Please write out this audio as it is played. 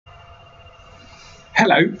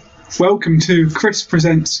Hello, welcome to Chris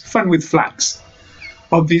Presents Fun with Flags.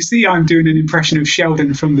 Obviously, I'm doing an impression of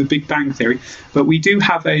Sheldon from The Big Bang Theory, but we do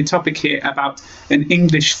have a topic here about an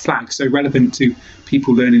English flag, so relevant to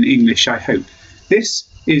people learning English, I hope. This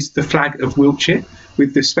is the flag of Wiltshire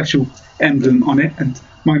with the special emblem on it, and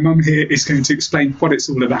my mum here is going to explain what it's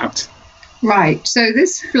all about. Right, so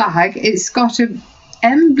this flag, it's got an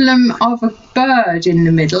emblem of a bird in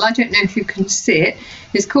the middle. I don't know if you can see it.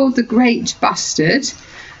 It's called the Great Bustard,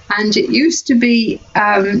 and it used to be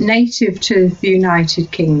native to the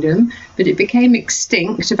United Kingdom, but it became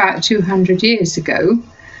extinct about 200 years ago.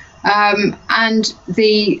 And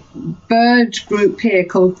the bird group here,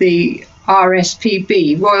 called the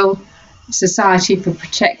RSPB, Royal Society for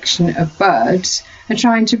Protection of Birds, are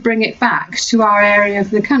trying to bring it back to our area of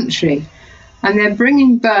the country. And they're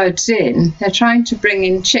bringing birds in. They're trying to bring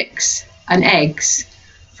in chicks and eggs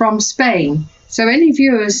from Spain. So any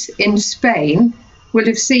viewers in Spain will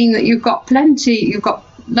have seen that you've got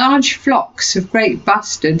large flocks of great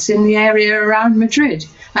bustards in the area around Madrid.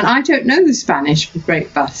 And I don't know the Spanish for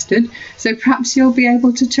great bustard, so perhaps you'll be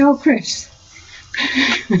able to tell Chris.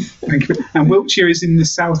 Thank you. And Wiltshire is in the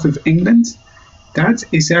south of England. Dad,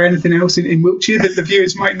 is there anything else in Wiltshire that the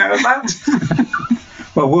viewers might know about?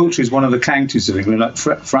 Well, Wiltshire is one of the counties of England. Like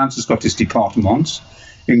France has its departments.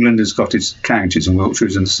 England has got its counties, and Wiltshire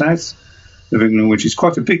is in the south of England, which is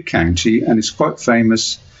quite a big county, and it's quite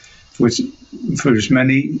famous for its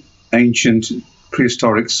many ancient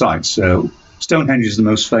prehistoric sites. So Stonehenge is the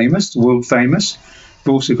most famous, the world famous.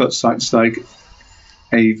 We've also got sites like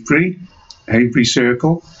Avebury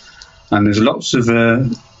Circle, and there's lots of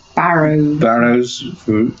barrows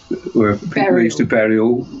where people used to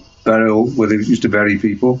burial where they used to bury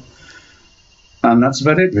people, and that's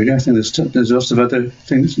about it really. I think there's lots of other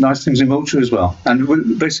things, nice things in Wiltshire as well, and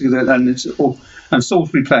basically and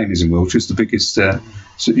Salisbury Plain is in Wiltshire. It's the biggest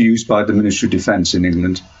used by the Ministry of Defence in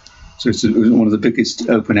England, so it's one of the biggest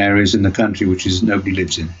open areas in the country which nobody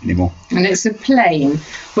lives in anymore. And it's a plain,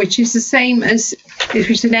 which is the same as if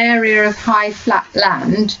it's an area of high flat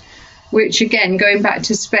land, which again, going back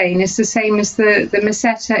to Spain, is the same as the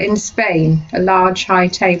Meseta in Spain, a large high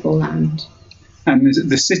tableland. And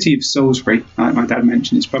the city of Salisbury, like my dad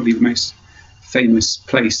mentioned, is probably the most famous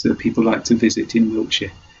place that people like to visit in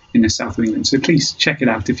Wiltshire, in the south of England. So please check it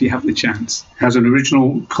out if you have the chance. It has an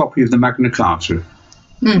original copy of the Magna Carta.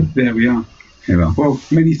 There we are. Well,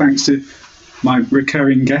 many thanks to my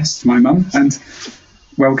recurring guest, my mum, and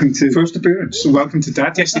welcome to first appearance. Welcome to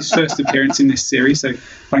Dad. Yes, his first appearance in this series. So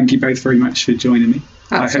thank you both very much for joining me.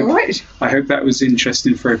 That's all right. I hope that was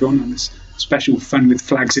interesting for everyone on this special Fun with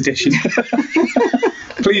Flags edition.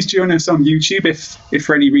 Please join us on YouTube if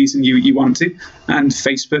for any reason you want to, and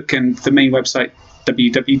Facebook, and the main website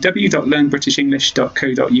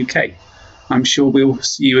www.learnbritishenglish.co.uk. I'm sure we'll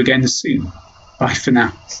see you again soon. Bye for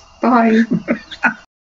now. Bye.